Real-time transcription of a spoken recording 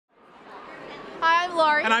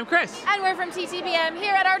Laurie. And I'm Chris. And we're from TTPM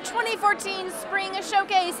here at our 2014 Spring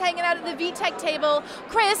Showcase, hanging out at the VTech table.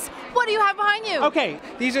 Chris, what do you have behind you? Okay,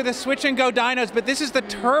 these are the switch and go dynos, but this is the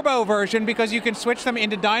turbo version because you can switch them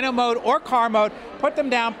into dyno mode or car mode, put them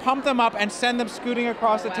down, pump them up, and send them scooting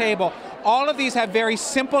across the table. All of these have very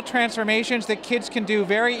simple transformations that kids can do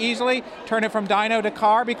very easily, turn it from dyno to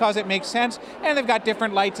car because it makes sense, and they've got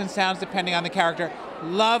different lights and sounds depending on the character.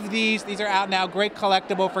 Love these. These are out now, great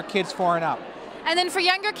collectible for kids 4 and up. And then for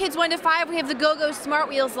younger kids 1 to 5, we have the Go-Go Smart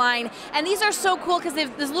Wheels line. And these are so cool because they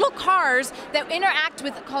have these little cars that interact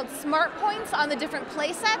with called smart points on the different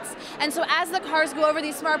play sets. And so as the cars go over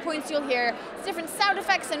these smart points, you'll hear different sound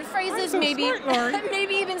effects and phrases, maybe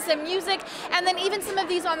even some music. And then even some of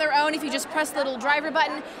these on their own, if you just press the little driver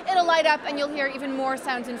button, it'll light up and you'll hear even more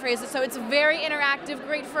sounds and phrases. So it's very interactive,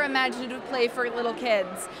 great for imaginative play for little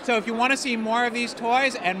kids. So if you want to see more of these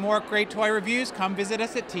toys and more great toy reviews, come visit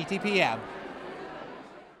us at TTPM.